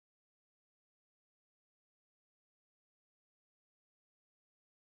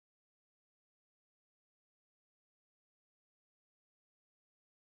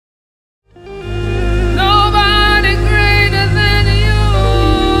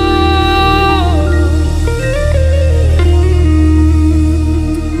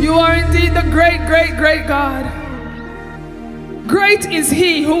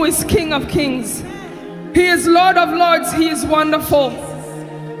He who is King of Kings. He is Lord of Lords. He is wonderful.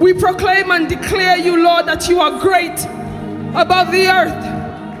 We proclaim and declare you, Lord, that you are great above the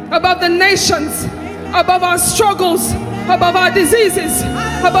earth, above the nations, above our struggles, above our diseases,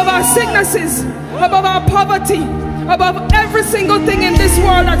 above our sicknesses, above our poverty, above every single thing in this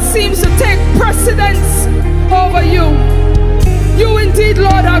world that seems to take precedence over you. You indeed,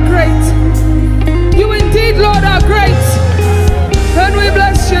 Lord, are great. You indeed, Lord, are great. And we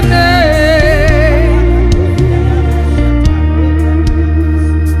bless your name.